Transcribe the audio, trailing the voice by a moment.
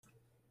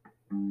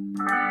Hello,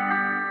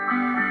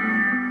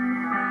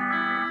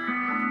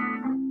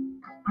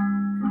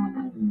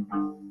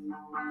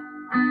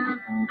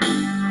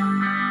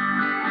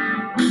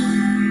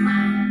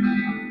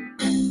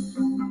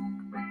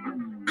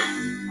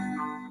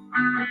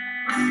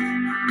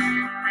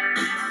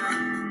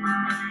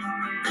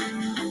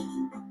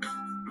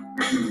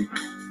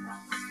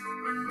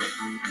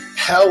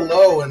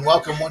 and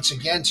welcome once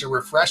again to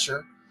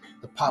Refresher,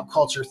 the pop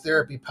culture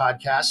therapy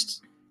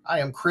podcast. I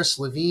am Chris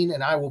Levine,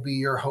 and I will be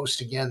your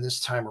host again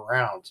this time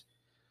around.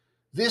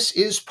 This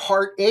is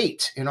part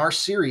 8 in our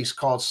series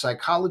called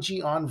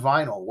Psychology on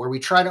Vinyl, where we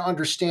try to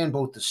understand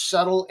both the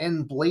subtle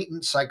and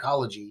blatant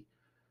psychology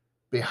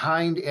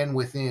behind and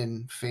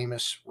within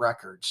famous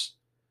records.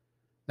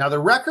 Now, the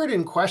record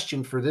in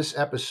question for this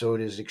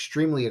episode is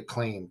extremely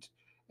acclaimed,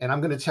 and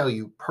I'm going to tell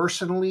you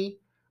personally,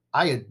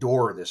 I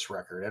adore this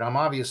record, and I'm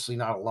obviously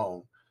not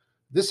alone.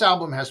 This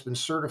album has been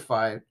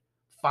certified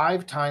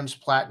 5 times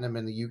platinum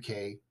in the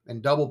UK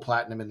and double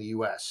platinum in the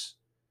US.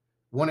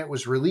 When it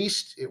was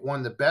released, it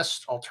won the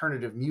Best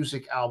Alternative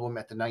Music Album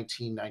at the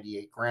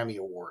 1998 Grammy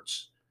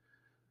Awards.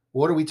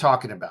 What are we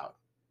talking about?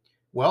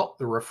 Well,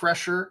 the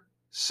Refresher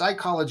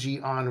Psychology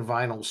on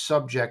Vinyl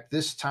subject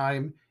this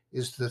time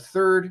is the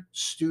 3rd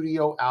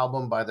studio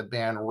album by the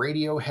band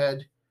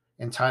Radiohead,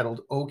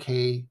 entitled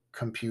OK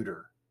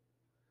Computer.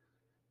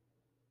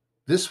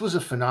 This was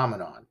a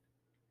phenomenon.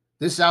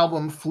 This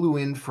album flew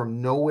in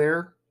from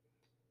nowhere,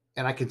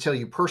 and I can tell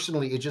you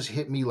personally, it just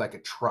hit me like a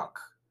truck.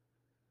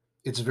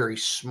 It's very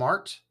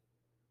smart,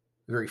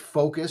 very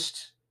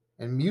focused,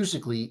 and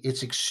musically,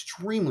 it's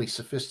extremely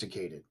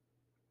sophisticated.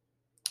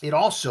 It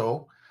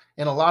also,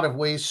 in a lot of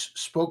ways,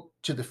 spoke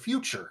to the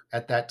future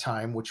at that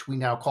time, which we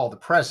now call the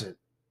present.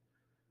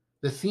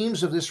 The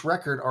themes of this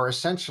record are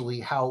essentially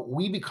how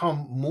we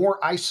become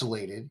more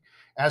isolated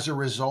as a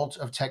result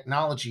of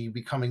technology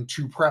becoming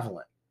too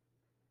prevalent.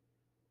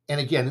 And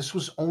again, this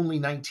was only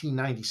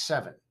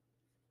 1997.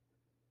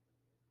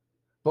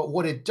 But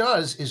what it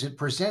does is it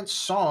presents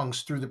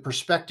songs through the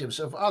perspectives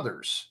of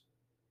others.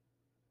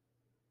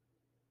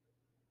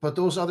 But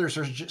those others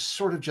are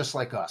just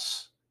like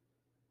us.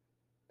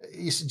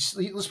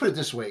 Let's put it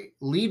this way.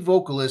 Lead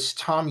vocalist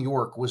Thom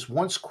Yorke was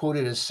once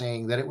quoted as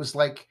saying that it was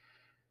like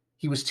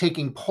he was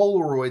taking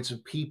Polaroids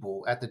of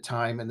people at the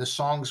time, and the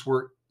songs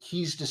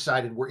he's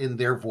decided were in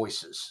their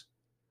voices.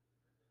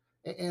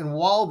 And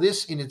while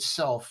this in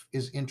itself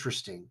is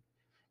interesting,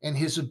 and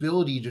his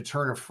ability to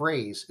turn a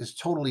phrase is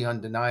totally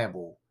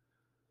undeniable,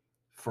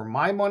 for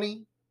my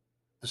money,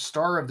 the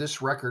star of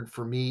this record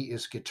for me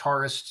is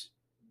guitarist,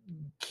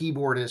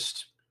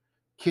 keyboardist,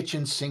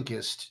 kitchen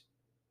sinkist,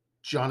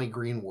 Jonny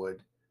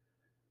Greenwood.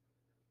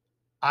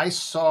 I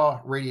saw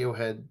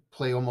Radiohead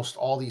play almost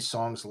all these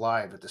songs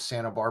live at the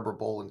Santa Barbara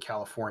Bowl in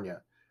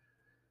California.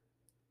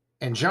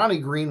 And Jonny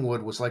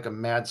Greenwood was like a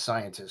mad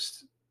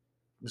scientist.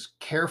 He was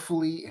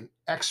carefully and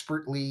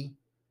expertly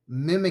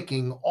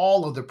mimicking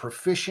all of the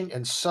proficient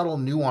and subtle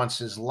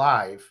nuances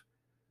live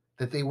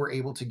that they were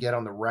able to get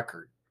on the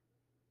record.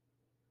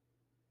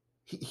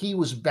 He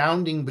was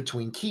bounding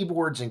between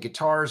keyboards and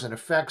guitars and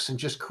effects and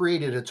just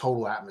created a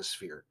total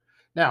atmosphere.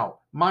 Now,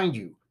 mind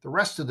you, the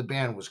rest of the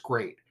band was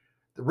great.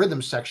 The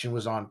rhythm section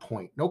was on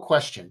point, no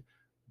question.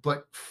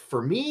 But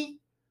for me,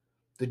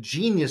 the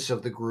genius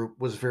of the group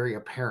was very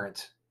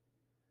apparent.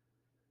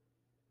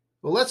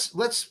 Well,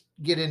 let's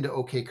get into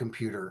OK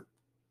Computer.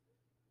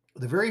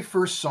 The very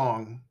first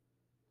song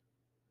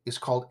is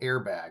called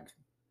Airbag.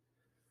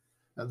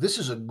 Now, this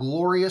is a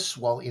glorious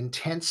while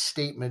intense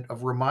statement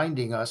of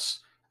reminding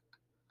us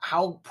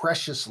how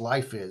precious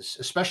life is,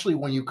 especially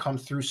when you come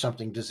through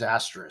something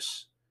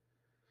disastrous.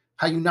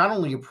 How you not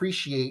only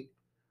appreciate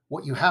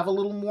what you have a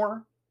little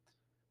more,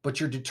 but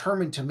you're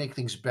determined to make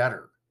things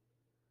better.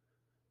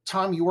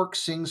 Thom Yorke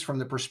sings from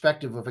the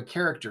perspective of a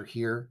character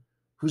here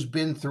who's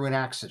been through an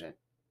accident.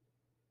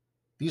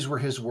 These were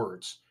his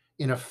words.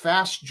 In a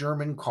fast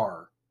German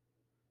car,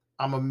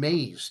 I'm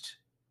amazed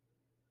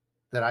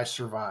that I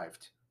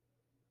survived.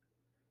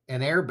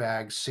 An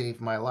airbag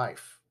saved my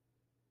life.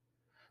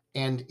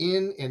 And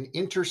in an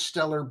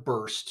interstellar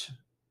burst,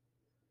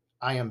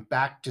 I am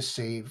back to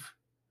save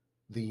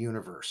the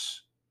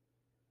universe.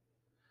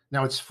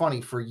 Now, it's funny,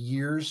 for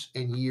years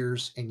and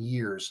years and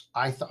years,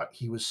 I thought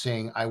he was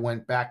saying, I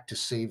went back to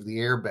save the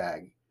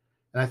airbag.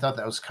 And I thought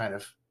that was kind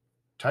of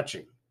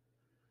touching.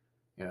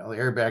 You know, the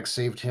airbag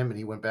saved him and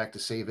he went back to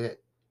save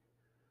it.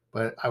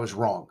 But I was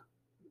wrong.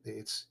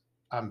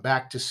 I'm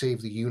back to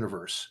save the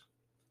universe.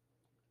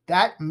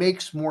 That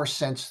makes more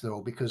sense,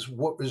 though, because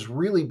what is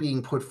really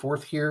being put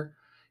forth here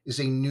is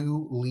a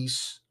new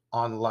lease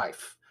on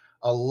life,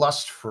 a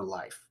lust for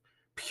life,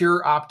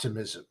 pure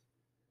optimism.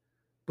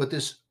 But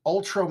this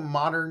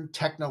ultra-modern,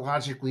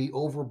 technologically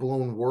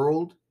overblown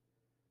world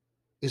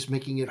is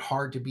making it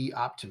hard to be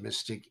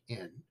optimistic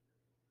in.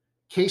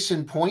 Case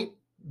in point,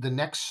 the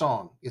next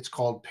song, it's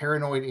called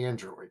Paranoid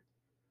Android.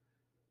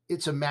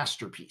 It's a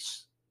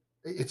masterpiece.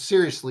 It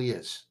seriously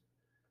is.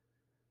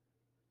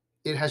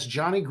 It has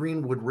Jonny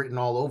Greenwood written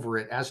all over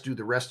it, as do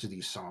the rest of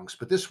these songs,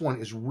 but this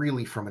one is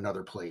really from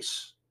another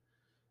place.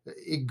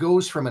 It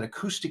goes from an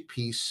acoustic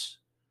piece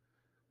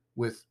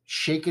with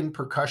shaken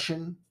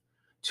percussion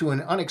to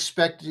an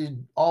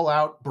unexpected, all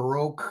out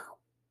Baroque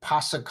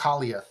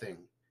Passacaglia thing.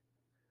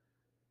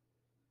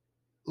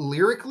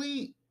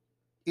 Lyrically,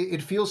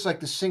 it feels like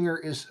the singer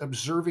is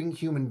observing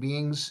human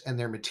beings and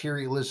their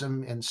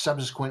materialism and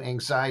subsequent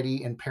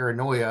anxiety and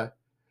paranoia,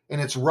 and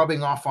it's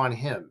rubbing off on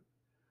him,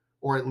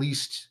 or at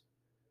least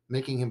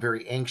making him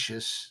very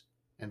anxious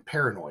and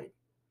paranoid.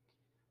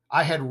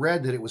 I had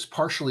read that it was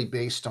partially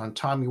based on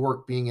Tom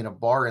York being in a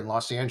bar in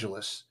Los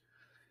Angeles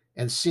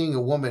and seeing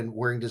a woman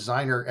wearing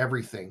designer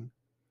everything,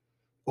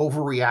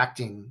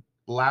 overreacting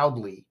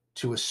loudly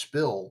to a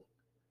spill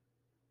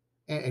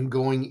and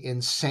going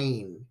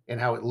insane, and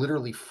how it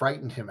literally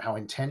frightened him how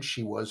intense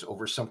she was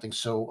over something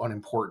so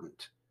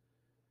unimportant.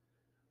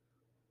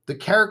 The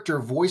character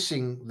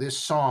voicing this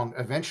song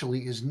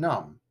eventually is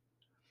numb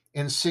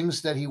and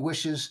sings that he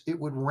wishes it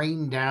would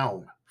rain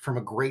down from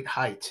a great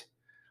height.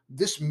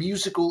 This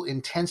musical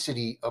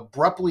intensity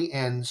abruptly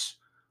ends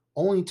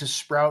only to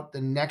sprout the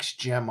next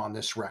gem on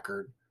this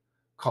record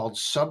called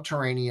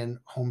Subterranean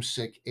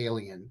Homesick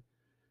Alien.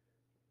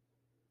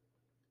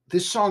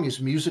 This song is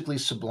musically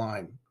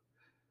sublime.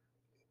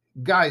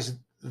 Guys,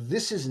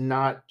 this is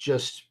not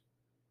just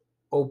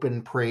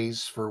open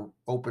praise for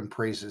open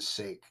praise's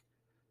sake.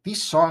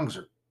 These songs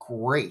are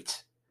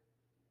great.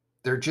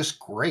 They're just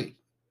great.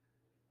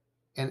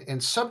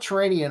 And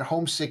Subterranean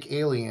Homesick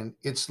Alien,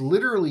 it's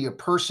literally a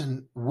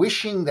person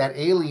wishing that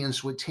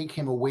aliens would take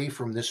him away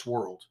from this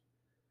world.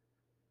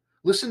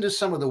 Listen to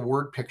some of the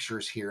word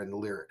pictures here in the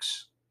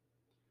lyrics.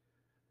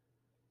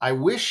 I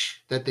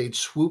wish that they'd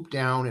swoop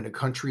down in a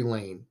country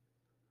lane,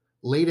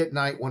 late at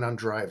night when I'm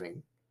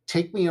driving,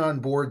 take me on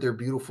board their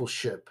beautiful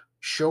ship,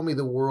 show me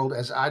the world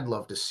as I'd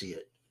love to see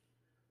it.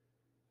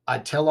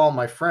 I'd tell all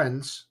my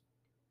friends,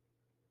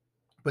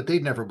 but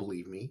they'd never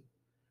believe me.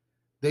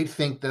 They'd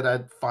think that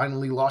I'd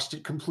finally lost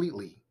it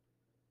completely.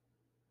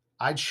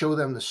 I'd show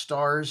them the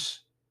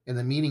stars and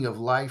the meaning of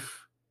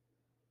life.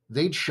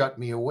 They'd shut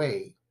me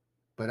away,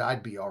 but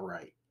I'd be all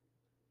right.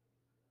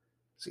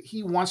 So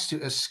he wants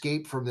to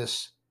escape from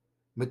this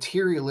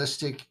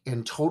materialistic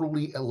and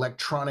totally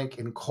electronic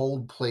and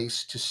cold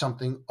place to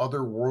something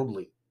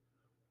otherworldly.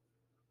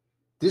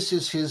 This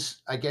is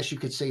his, I guess you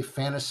could say,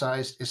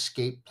 fantasized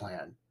escape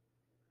plan.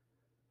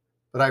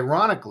 But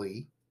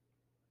ironically,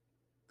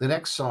 the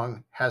next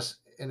song has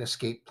an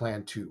escape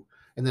plan too.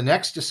 And the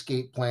next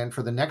escape plan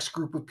for the next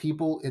group of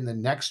people in the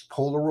next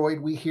Polaroid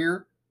we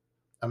hear,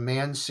 a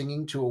man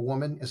singing to a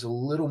woman, is a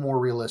little more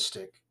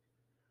realistic.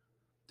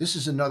 This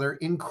is another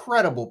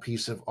incredible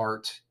piece of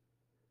art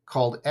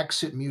called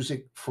Exit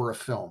Music for a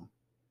Film.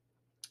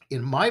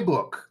 In my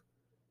book,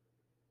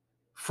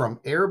 From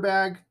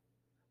Airbag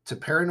to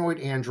Paranoid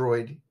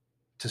Android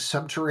to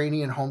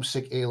Subterranean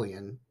Homesick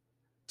Alien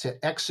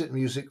to Exit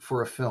Music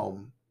for a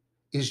Film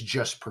is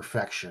just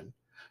perfection.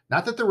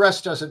 Not that the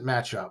rest doesn't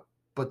match up,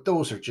 but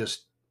those are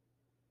just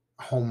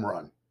home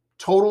run.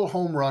 Total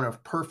home run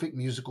of perfect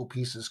musical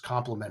pieces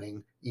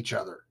complementing each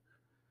other.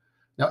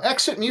 Now,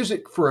 Exit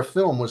Music for a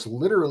Film was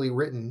literally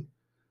written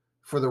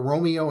for the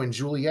Romeo and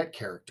Juliet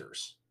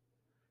characters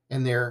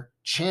and their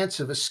chance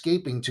of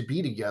escaping to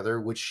be together,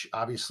 which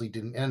obviously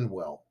didn't end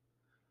well.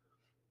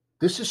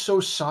 This is so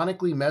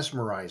sonically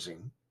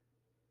mesmerizing,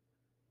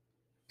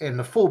 and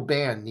the full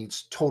band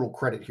needs total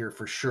credit here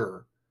for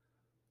sure,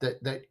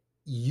 that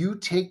you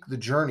take the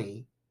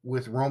journey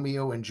with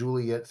Romeo and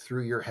Juliet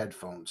through your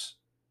headphones.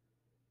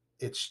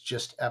 It's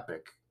just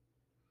epic.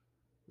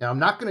 Now, I'm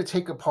not going to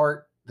take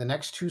apart the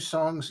next two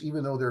songs,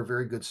 even though they're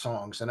very good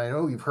songs. And I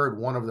know you've heard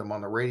one of them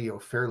on the radio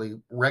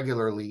fairly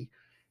regularly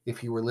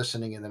if you were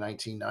listening in the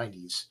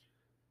 1990s,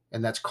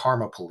 and that's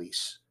Karma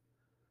Police.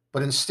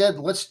 But instead,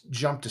 let's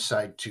jump to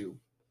side two.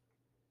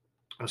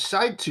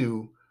 Side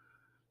two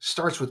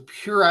starts with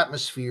pure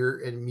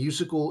atmosphere and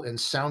musical and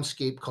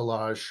soundscape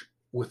collage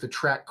with a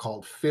track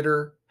called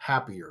Fitter,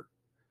 Happier.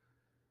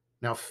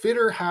 Now,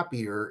 Fitter,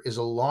 Happier is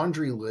a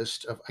laundry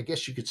list of, I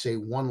guess you could say,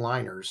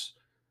 one-liners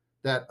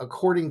that,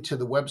 according to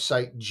the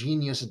website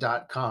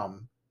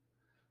genius.com,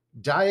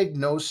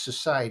 diagnose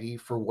society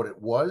for what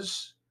it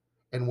was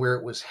and where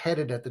it was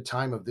headed at the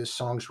time of this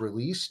song's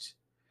release,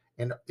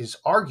 and is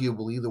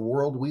arguably the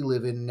world we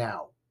live in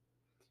now.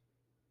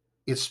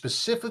 It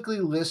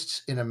specifically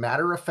lists in a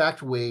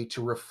matter-of-fact way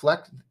to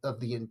reflect of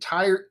the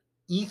entire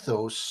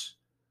ethos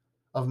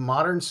of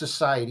modern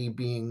society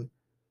being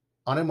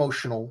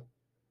unemotional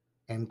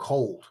and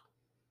cold.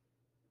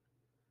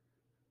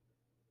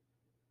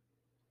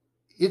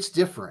 It's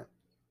different.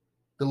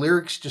 The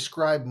lyrics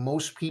describe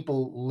most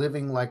people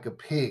living like a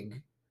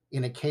pig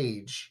in a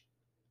cage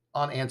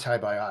on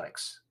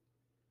antibiotics.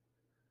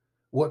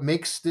 What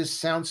makes this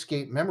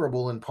soundscape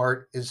memorable in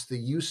part is the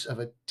use of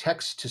a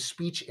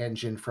text-to-speech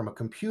engine from a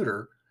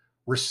computer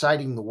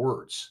reciting the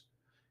words.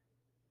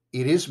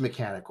 It is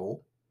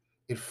mechanical,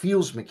 it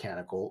feels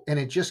mechanical, and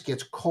it just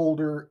gets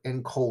colder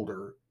and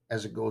colder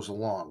as it goes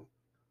along.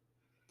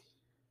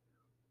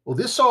 Well,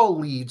 this all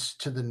leads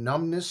to the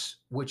numbness,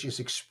 which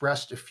is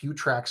expressed a few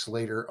tracks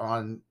later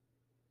on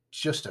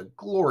just a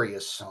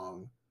glorious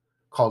song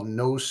called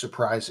No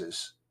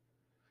Surprises.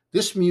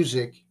 This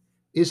music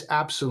is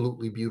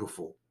absolutely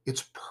beautiful.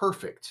 It's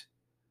perfect.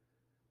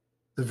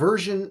 The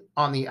version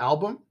on the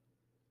album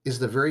is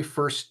the very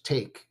first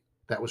take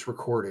that was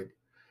recorded.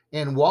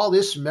 And while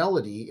this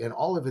melody and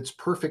all of its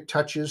perfect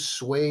touches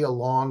sway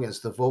along as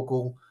the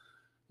vocal,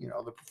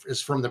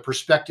 is from the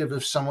perspective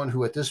of someone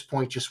who at this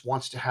point just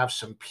wants to have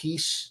some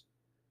peace,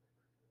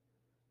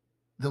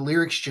 the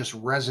lyrics just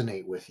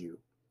resonate with you.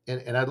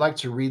 And I'd like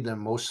to read them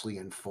mostly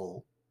in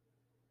full.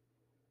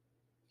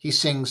 He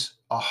sings,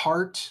 "A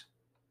heart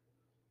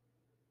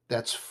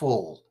that's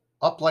full,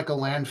 up like a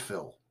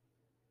landfill,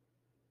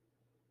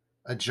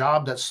 a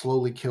job that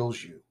slowly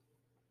kills you,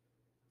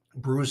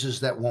 bruises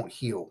that won't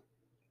heal.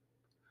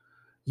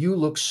 You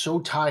look so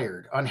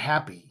tired,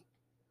 unhappy.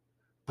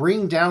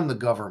 Bring down the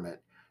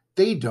government.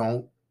 They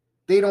don't.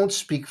 They don't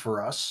speak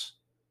for us.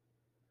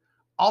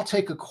 I'll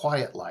take a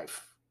quiet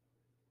life,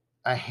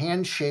 a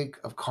handshake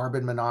of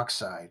carbon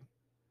monoxide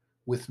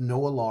with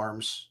no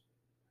alarms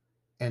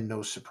and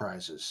no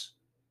surprises.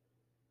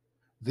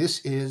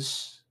 This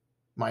is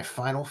my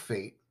final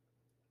fate,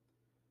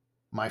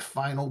 my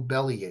final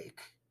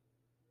bellyache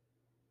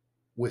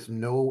with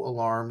no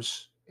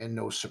alarms and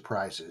no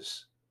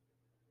surprises.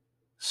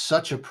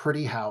 Such a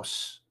pretty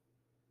house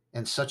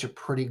and such a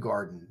pretty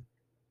garden.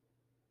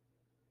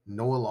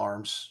 No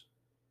alarms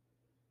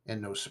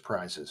and no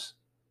surprises."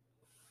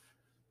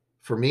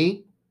 For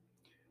me,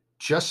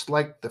 just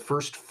like the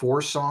first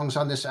 4 songs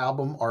on this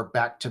album are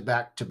back to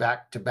back to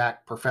back to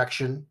back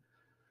perfection,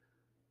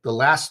 the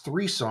last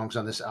 3 songs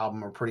on this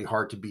album are pretty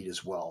hard to beat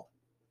as well.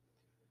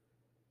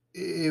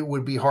 It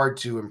would be hard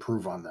to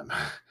improve on them.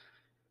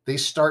 They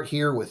start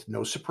here with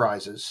No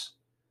Surprises.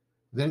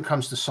 Then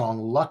comes the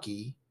song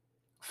Lucky,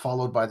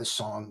 followed by the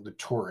song The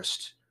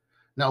Tourist.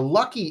 Now,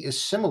 Lucky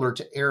is similar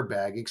to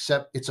Airbag,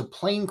 except it's a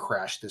plane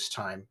crash this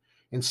time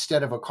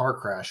instead of a car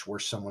crash where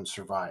someone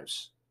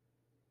survives.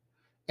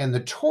 And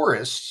The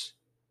Tourist,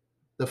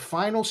 the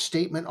final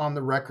statement on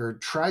the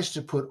record, tries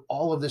to put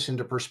all of this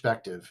into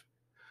perspective.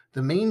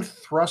 The main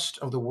thrust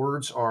of the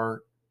words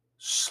are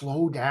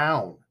slow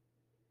down.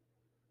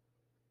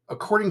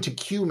 According to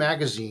Q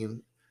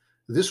magazine,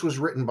 this was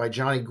written by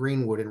Johnny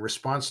Greenwood in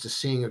response to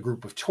seeing a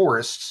group of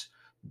tourists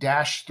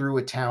dash through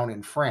a town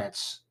in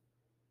France.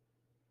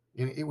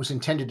 It was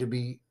intended to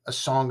be a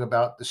song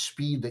about the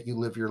speed that you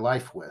live your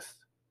life with.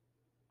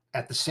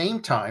 At the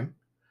same time,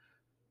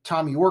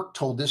 Thom Yorke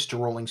told this to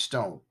Rolling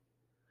Stone.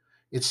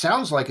 "It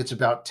sounds like it's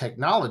about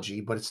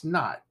technology, but it's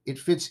not. It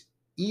fits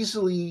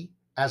easily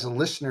as a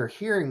listener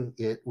hearing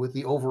it with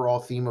the overall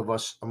theme of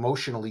us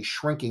emotionally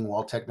shrinking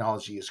while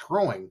technology is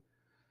growing.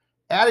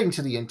 Adding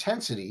to the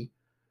intensity,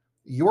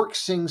 Yorke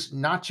sings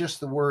not just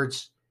the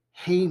words,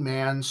 'Hey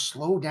man,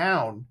 slow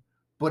down,'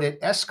 but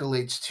it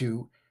escalates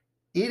to,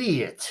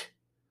 'Idiot,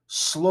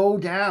 slow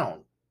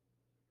down.'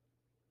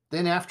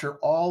 Then after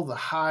all the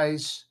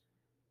highs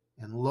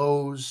and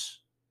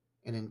lows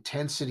and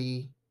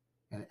intensity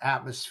and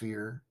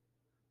atmosphere,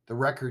 the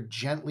record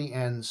gently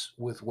ends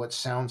with what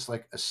sounds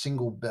like a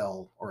single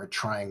bell or a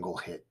triangle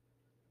hit."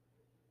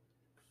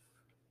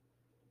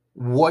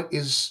 What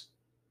is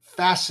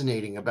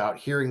fascinating about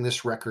hearing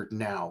this record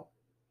now,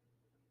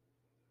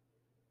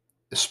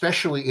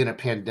 especially in a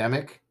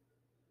pandemic,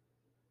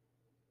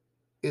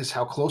 is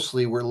how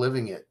closely we're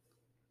living it.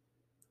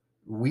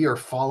 We are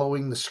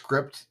following the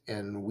script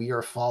and we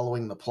are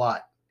following the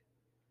plot.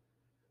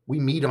 We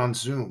meet on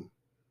Zoom.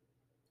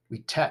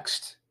 We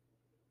text.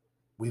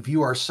 We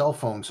view our cell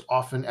phones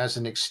often as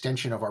an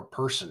extension of our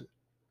person.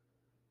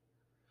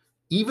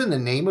 Even the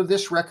name of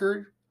this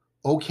record,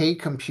 OK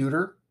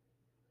Computer,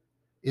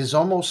 is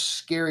almost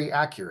scary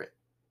accurate.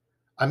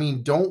 I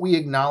mean, don't we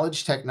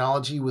acknowledge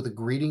technology with a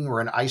greeting or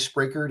an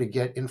icebreaker to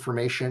get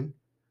information?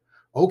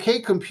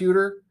 OK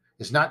Computer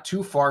is not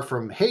too far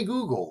from Hey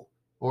Google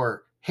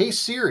or Hey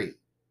Siri.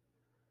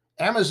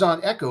 Amazon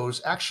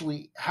Echoes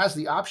actually has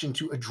the option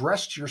to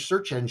address your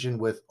search engine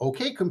with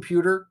OK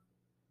Computer.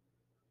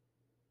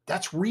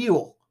 That's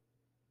real.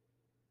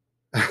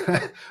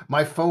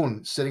 My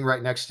phone sitting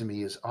right next to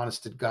me is,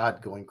 honest to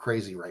God, going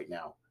crazy right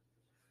now.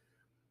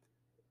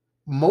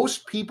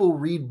 Most people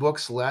read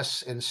books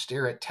less and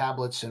stare at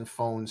tablets and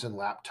phones and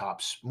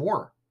laptops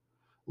more.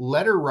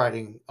 Letter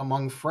writing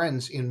among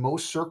friends in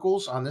most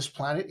circles on this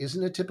planet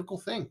isn't a typical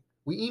thing.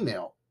 We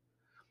email.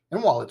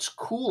 And while it's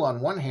cool on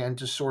one hand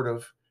to sort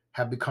of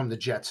have become the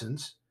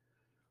Jetsons,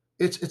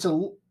 it's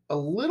a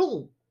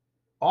little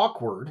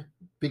awkward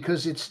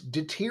because it's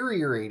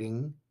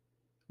deteriorating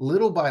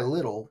little by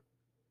little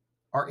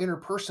our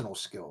interpersonal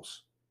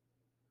skills.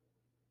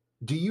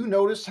 Do you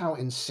notice how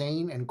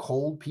insane and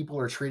cold people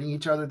are treating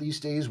each other these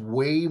days,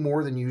 way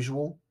more than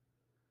usual?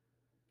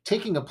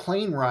 Taking a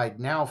plane ride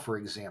now, for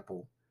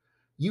example,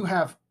 you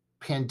have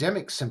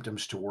pandemic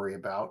symptoms to worry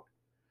about.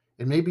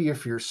 And maybe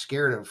if you're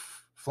scared of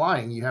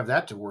flying, you have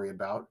that to worry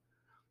about.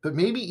 But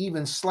maybe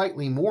even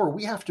slightly more,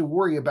 we have to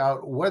worry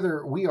about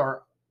whether we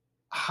are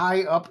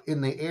high up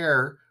in the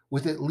air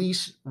with at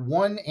least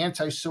one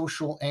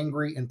antisocial,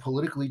 angry, and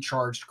politically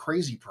charged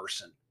crazy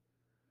person.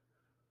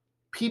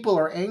 People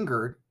are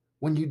angered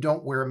when you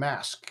don't wear a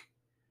mask.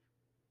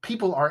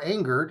 People are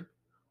angered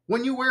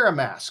when you wear a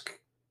mask.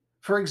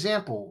 For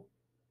example,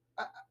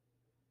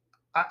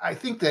 I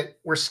think that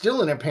we're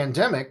still in a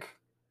pandemic,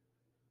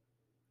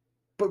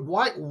 but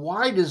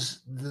why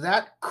does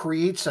that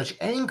create such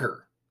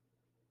anger?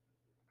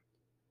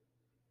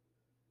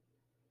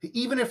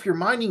 Even if you're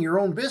minding your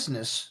own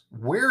business,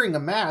 wearing a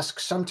mask,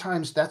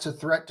 sometimes that's a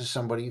threat to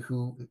somebody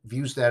who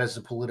views that as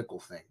a political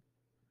thing.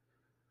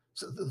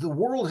 So the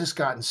world has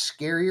gotten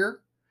scarier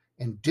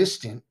and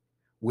distant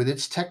with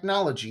its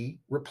technology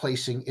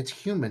replacing its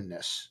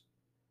humanness.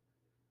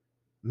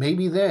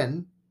 Maybe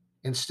then,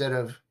 instead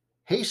of,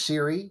 hey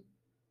Siri,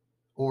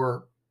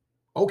 or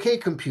okay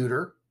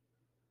computer,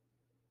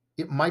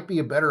 it might be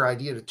a better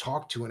idea to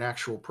talk to an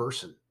actual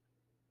person,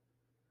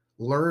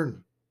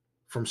 learn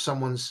from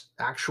someone's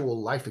actual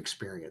life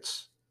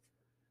experience,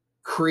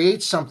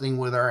 create something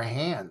with our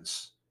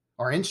hands,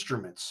 our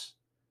instruments,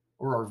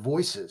 or our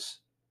voices.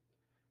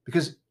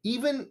 Because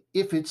even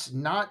if it's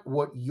not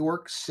what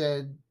York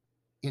said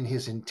in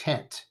his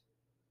intent,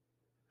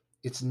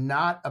 it's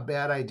not a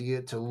bad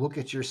idea to look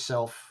at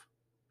yourself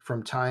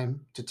from time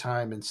to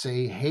time and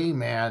say, hey,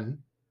 man,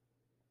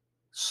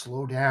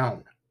 slow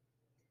down.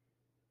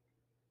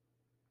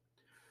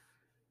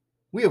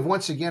 We have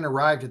once again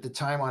arrived at the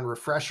time on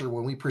Refresher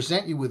when we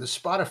present you with a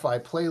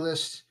Spotify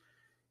playlist.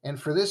 And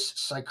for this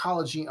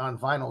Psychology on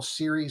Vinyl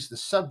series, the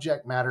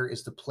subject matter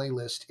is the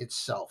playlist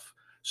itself.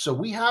 So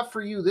we have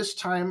for you this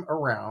time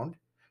around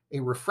a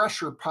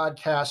Refresher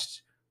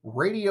podcast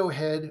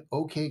Radiohead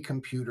OK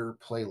Computer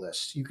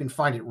playlist. You can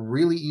find it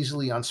really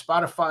easily on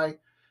Spotify.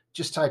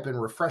 Just type in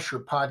Refresher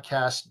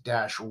Podcast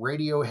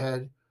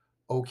Radiohead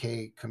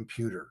OK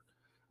Computer.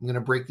 I'm going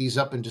to break these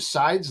up into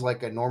sides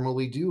like I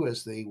normally do,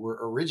 as they were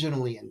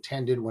originally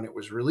intended when it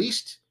was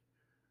released.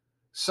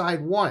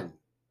 Side 1,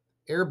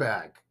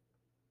 Airbag,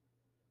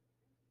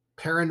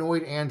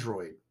 Paranoid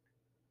Android,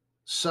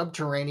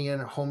 Subterranean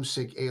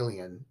Homesick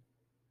Alien,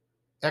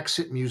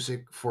 Exit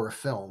Music for a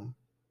Film,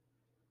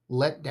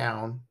 Let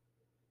Down,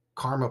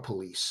 Karma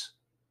Police.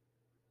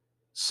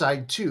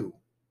 Side 2,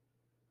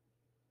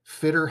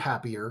 Fitter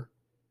Happier,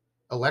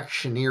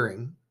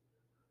 Electioneering,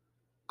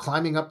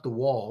 Climbing Up the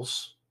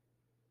Walls,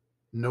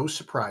 No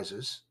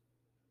Surprises,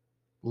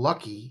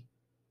 Lucky,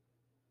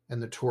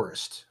 and The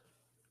Tourist.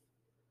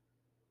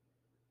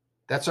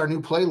 That's our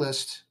new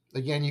playlist.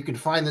 Again, you can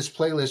find this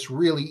playlist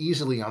really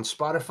easily on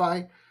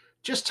Spotify.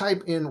 Just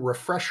type in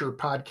Refresher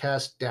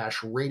Podcast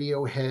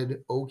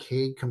Radiohead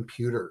OK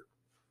Computer.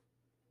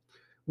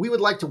 We would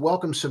like to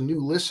welcome some new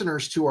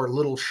listeners to our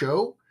little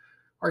show.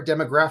 Our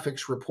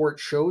demographics report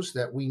shows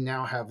that we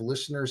now have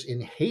listeners in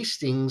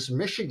Hastings,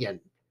 Michigan.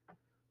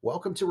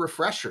 Welcome to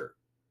Refresher.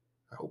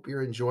 I hope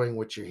you're enjoying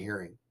what you're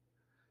hearing.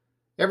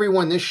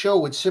 Everyone, this show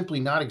would simply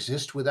not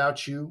exist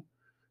without you.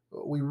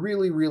 We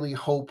really, really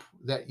hope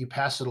that you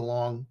pass it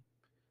along.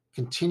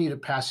 Continue to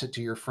pass it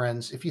to your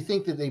friends. If you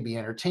think that they'd be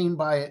entertained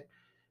by it,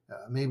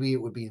 maybe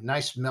it would be a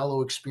nice,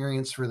 mellow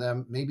experience for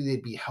them. Maybe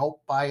they'd be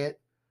helped by it.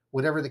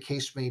 Whatever the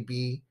case may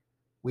be,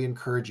 we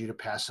encourage you to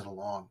pass it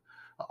along.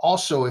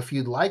 Also, if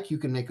you'd like, you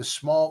can make a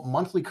small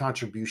monthly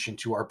contribution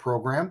to our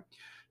program.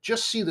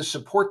 Just see the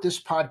Support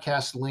This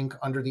Podcast link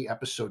under the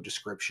episode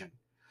description.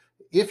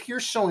 If you're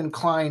so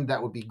inclined,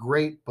 that would be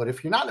great. But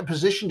if you're not in a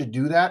position to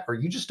do that, or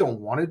you just don't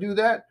want to do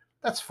that,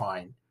 that's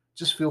fine.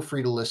 Just feel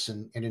free to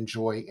listen and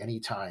enjoy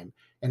anytime.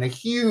 And a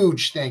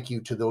huge thank you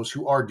to those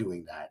who are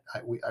doing that.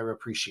 I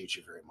appreciate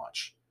you very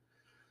much.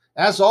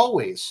 As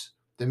always,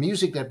 the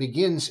music that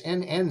begins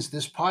and ends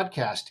this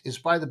podcast is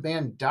by the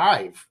band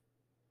Dive.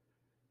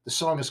 The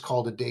song is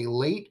called A Day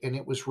Late, and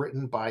it was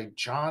written by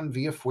John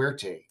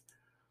Villafuerte.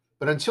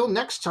 But until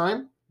next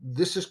time,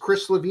 this is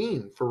Chris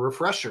Levine for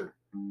Refresher,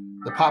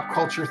 the Pop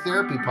Culture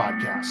Therapy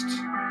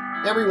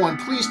Podcast. Everyone,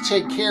 please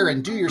take care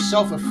and do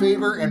yourself a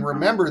favor, and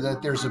remember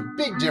that there's a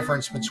big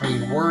difference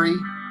between worry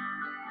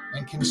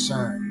and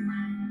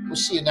concern. We'll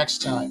see you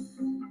next time.